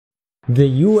The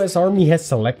US Army has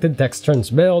selected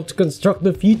Textron's Bell to construct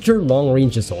the future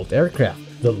long-range assault aircraft,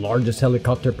 the largest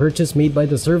helicopter purchase made by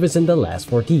the service in the last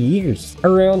 40 years.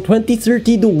 Around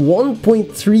 2030, the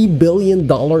 $1.3 billion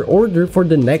order for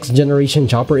the next generation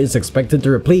chopper is expected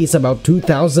to replace about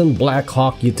 2,000 Black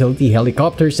Hawk utility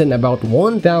helicopters and about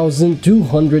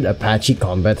 1,200 Apache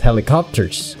combat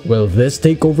helicopters. Will this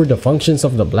take over the functions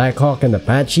of the Black Hawk and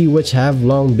Apache, which have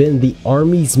long been the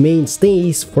Army's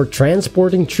mainstays for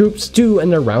transporting troops to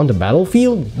and around the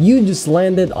battlefield? You just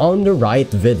landed on the right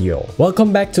video.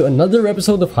 Welcome back to another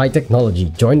episode of High Technology.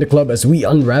 Join the club as we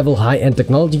unravel high-end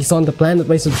technologies on the planet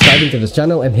by subscribing to this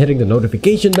channel and hitting the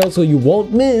notification bell so you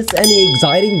won't miss any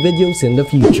exciting videos in the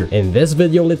future. In this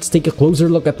video, let's take a closer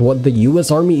look at what the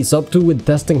US Army is up to with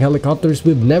testing helicopters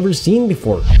we've never seen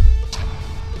before.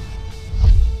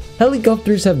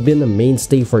 Helicopters have been a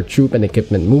mainstay for troop and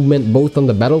equipment movement both on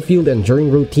the battlefield and during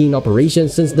routine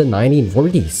operations since the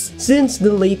 1940s. Since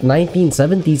the late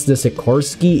 1970s, the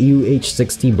Sikorsky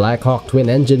UH-60 Black Hawk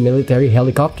twin-engine military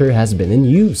helicopter has been in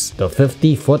use. The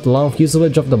 50-foot-long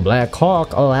fuselage of the Black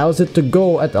Hawk allows it to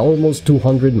go at almost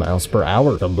 200 miles per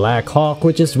hour. The Black Hawk,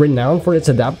 which is renowned for its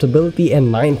adaptability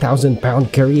and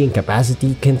 9,000-pound carrying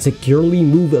capacity, can securely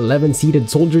move 11-seated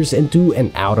soldiers into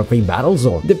and out of a battle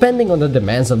zone. Depending on the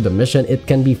demands of the mission, it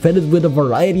can be fitted with a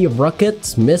variety of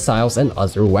rockets, missiles, and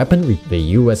other weaponry.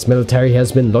 The US military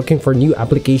has been looking for new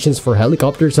applications for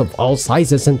helicopters of all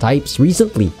sizes and types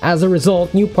recently. As a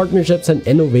result, new partnerships and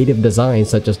innovative designs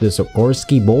such as the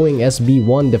Sikorsky Boeing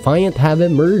SB-1 Defiant have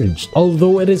emerged.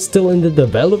 Although it is still in the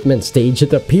development stage,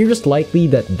 it appears likely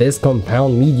that this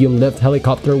compound medium-lift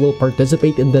helicopter will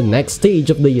participate in the next stage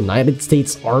of the United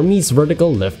States Army's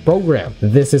vertical lift program.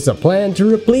 This is a plan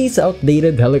to replace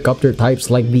outdated helicopter types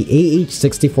like the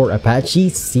AH-64 Apache,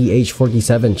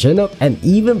 CH-47 Chinook, and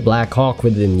even Black Hawk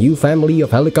with a new family of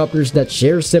helicopters that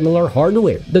share similar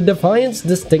hardware. The Defiant's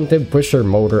distinctive pusher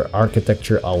motor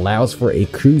architecture allows for a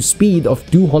cruise speed of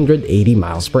 280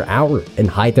 miles per hour. In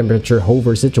high-temperature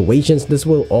hover situations, this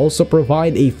will also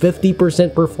provide a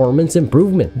 50% performance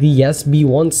improvement. The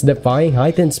SB-1's defying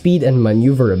heightened speed and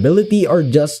maneuverability are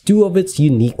just two of its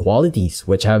unique qualities,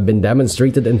 which have been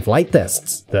demonstrated in flight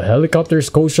tests. The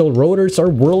helicopter's coaxial rotors are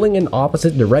whirling in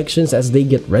opposite directions as they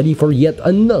get ready for yet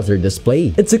another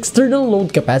display. Its external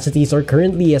load capacities are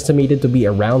currently estimated to be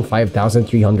around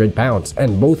 5,300 pounds,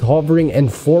 and both hovering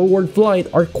and forward flight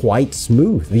are quite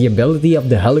smooth. The ability of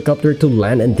the helicopter to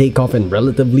land and take off in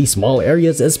relatively small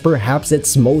areas is perhaps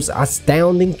its most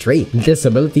astounding trait. This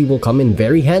ability will come in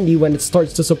very handy when it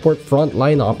starts to support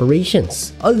frontline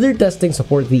operations. Other testing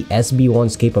support the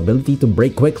SB-1's capability to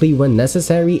brake quickly when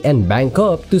necessary and bank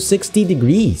up to 60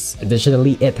 degrees.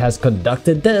 Additionally, it has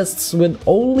conducted tests with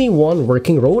only one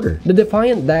working rotor. The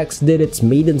DEFIANT.X did its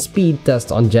maiden speed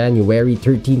test on January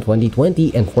 13,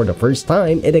 2020, and for the first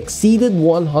time, it exceeded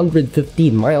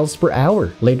 115 miles per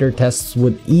hour. Later tests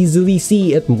would easily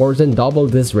see it more than double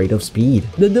this rate of speed.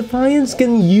 The Defiance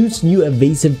can use new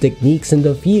evasive techniques in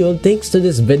the field thanks to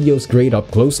this video's great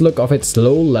up-close look of its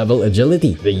low-level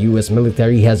agility. The US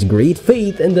military has great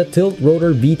faith in the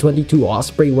tilt-rotor V-22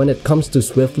 Osprey when it comes to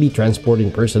swiftly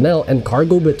transporting personnel and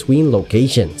cargo between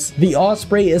locations. The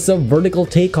Osprey is a vertical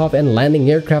takeoff and landing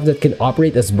aircraft that can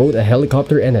operate as both a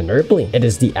helicopter and an airplane. It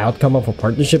is the outcome of a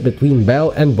partnership between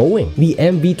Bell and Boeing. The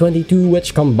MV-22,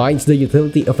 which combines the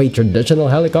utility of a traditional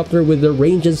helicopter with the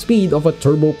range and speed of a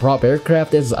turboprop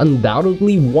aircraft, is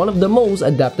undoubtedly one of the most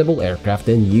adaptable aircraft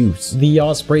in use. The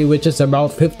Osprey, which is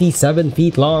about 57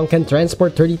 feet long, can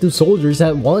transport 32 soldiers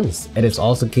at once. It is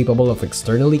also capable of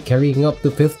externally carrying up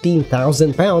to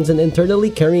 15,000 pounds and internally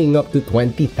carrying up to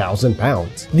 20,000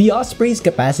 pounds. The Osprey's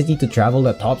capacity to travel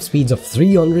at top speeds of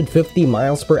 350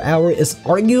 miles per hour is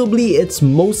arguably its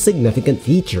most significant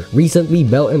feature. Recently,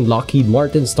 Bell and Lockheed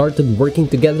Martin started working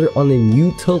together on a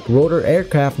new tilt-rotor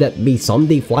aircraft that may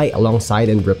someday fly alongside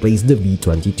and replace the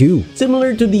V-22.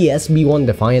 Similar to the SB-1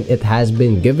 Defiant, it has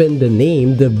been given the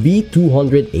name the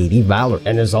V-280 Valor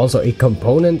and is also a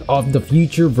component of the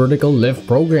future vertical lift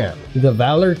program. The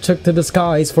Valor took to the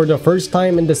skies for the first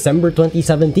time in December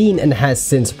 2017 and has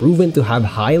since proven to have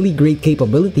highly great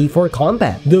capability for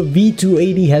combat. The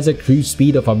V-280 has a cruise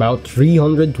speed of about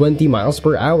 320 miles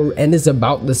per hour and is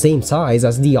about the same size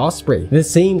as the Osprey. The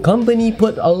same company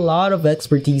put a lot of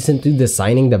expertise into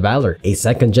designing the Valor, a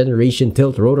second-generation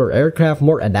tilt-rotor aircraft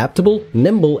more adaptable,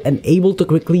 nimble, and able to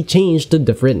quickly change to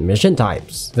different mission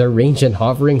types. The range and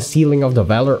hovering ceiling of the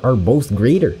Valor are both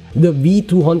greater. The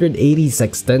V-280's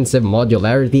extensive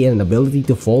modularity and ability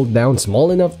to fold down small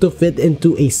enough to fit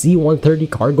into a C-1 C-130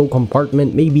 cargo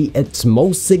compartment may be its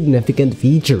most significant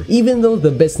feature. Even though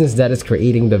the business that is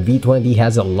creating the V-20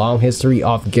 has a long history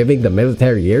of giving the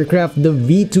military aircraft, the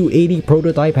V-280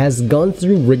 prototype has gone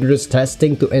through rigorous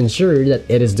testing to ensure that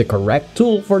it is the correct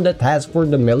tool for the task for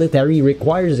the military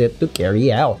requires it to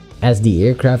carry out. As the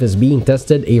aircraft is being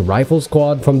tested, a rifle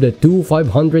squad from the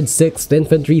 506th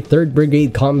Infantry 3rd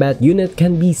Brigade Combat Unit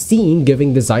can be seen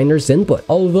giving designers input.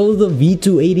 Although the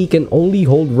V-280 can only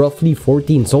hold roughly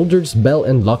 14 soldiers, Bell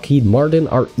and Lockheed Martin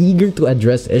are eager to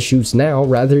address issues now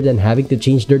rather than having to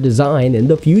change their design in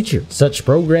the future. Such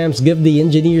programs give the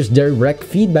engineers direct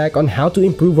feedback on how to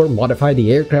improve or modify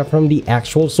the aircraft from the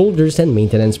actual soldiers and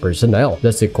maintenance personnel. The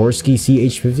Sikorsky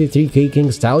CH-53K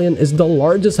King Stallion is the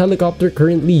largest helicopter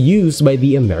currently used by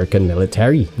the American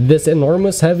military. This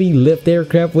enormous heavy lift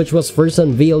aircraft, which was first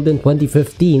unveiled in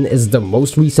 2015, is the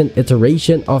most recent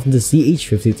iteration of the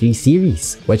CH-53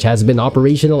 series, which has been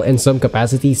operational in some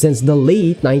capacity since the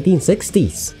late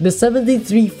 1960s. The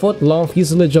 73-foot-long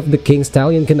fuselage of the King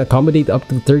Stallion can accommodate up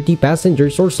to 30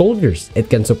 passengers or soldiers. It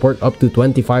can support up to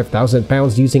 25,000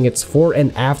 pounds using its fore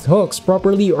and aft hooks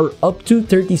properly, or up to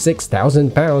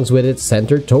 36,000 pounds with its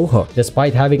center tow hook.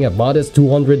 Despite having a modest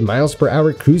 200 miles per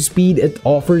hour cruise speed, it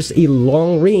offers a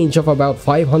long range of about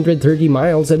 530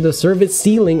 miles and a service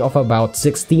ceiling of about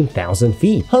 16,000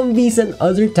 feet. Humvees and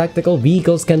other tactical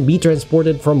vehicles can be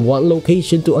transported from one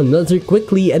location to another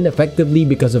quickly and effectively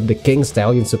because of the King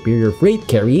Stallion's superior freight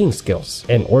carrying skills.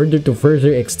 In order to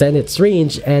further extend its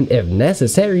range and, if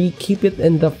necessary, keep it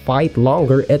in the fight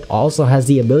longer, it also has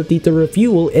the ability to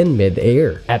refuel in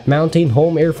mid-air. At Mountain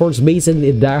Home Air Force Base in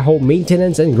Idaho,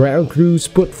 maintenance and ground crews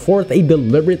put forth a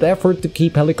deliberate effort to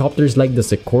keep helicopters like the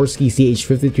Sikorsky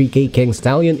CH-53K King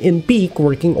Stallion in peak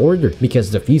working order,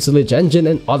 because the fuselage, engine,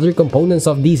 and other components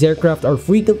of these aircraft are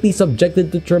frequently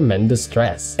subjected to tremendous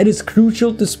stress. It is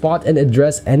crucial to spot and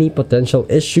address any potential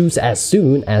issues as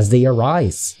soon as they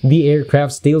arise. The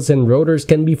aircraft's tails and rotors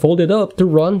can be folded up to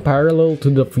run parallel to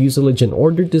the fuselage in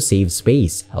order to save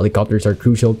space. Helicopters are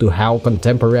crucial to how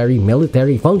contemporary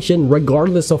military function,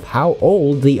 regardless of how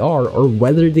old they are or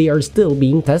whether they are still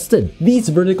being tested. These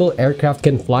vertical aircraft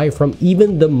can fly from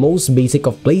even the most basic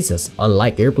of places,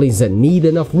 unlike airplanes that need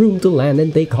enough room to land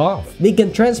and take off. They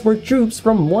can transport troops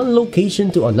from one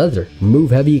location to another,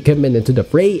 move heavy equipment into the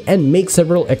fray, and make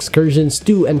several excursions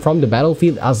to and from the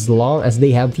battlefield as long as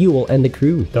they have fuel and the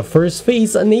crew. The first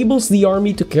phase enables the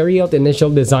Army to carry out initial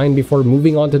design before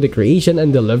moving on to the creation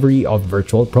and delivery of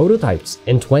virtual prototypes.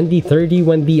 In 2030,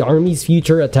 when the Army's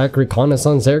future attack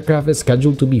reconnaissance aircraft is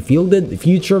scheduled to be fielded,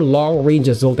 future long-range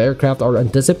assault aircraft are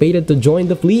anticipated to join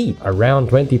the fleet. Around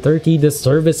 2030, the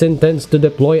service intends to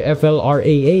deploy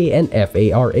FLRAA and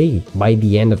FARA. By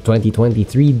the end of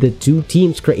 2023, the two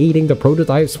teams creating the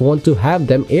prototypes want to have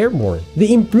them airborne.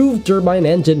 The improved turbine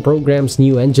engine program's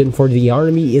new engine for the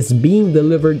Army is being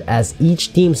delivered as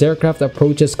each team's aircraft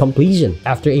approaches completion.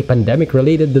 After a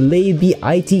pandemic-related delay, the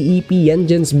ITEP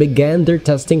engines began their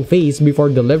testing phase before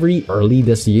delivery early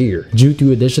this year. Due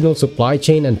to additional supply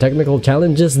chain and technical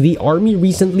challenges, the Army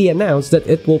recently announced that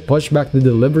it will push back the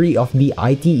delivery of the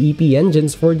ITEP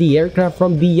engines for the aircraft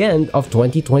from the end of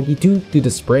 2022 to the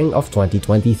spring of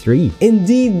 2023.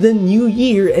 Indeed, the new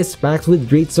year is packed with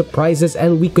great surprises,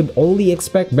 and we could only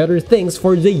expect better things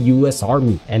for the US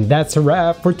Army. And that's a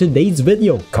wrap for today's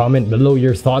video. Comment below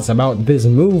your thoughts about this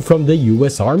move from the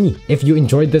US Army. If you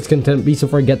enjoyed this content, please don't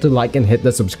forget to like and hit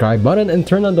the subscribe button and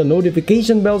turn on the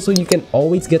notification bell so you can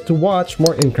always get to watch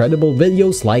more incredible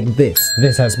videos like this.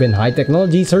 This has been High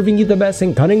Technology, serving you the best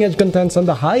in cutting-edge contents on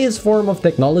the highest form of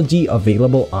technology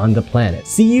available on the planet.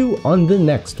 See you on the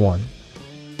next one.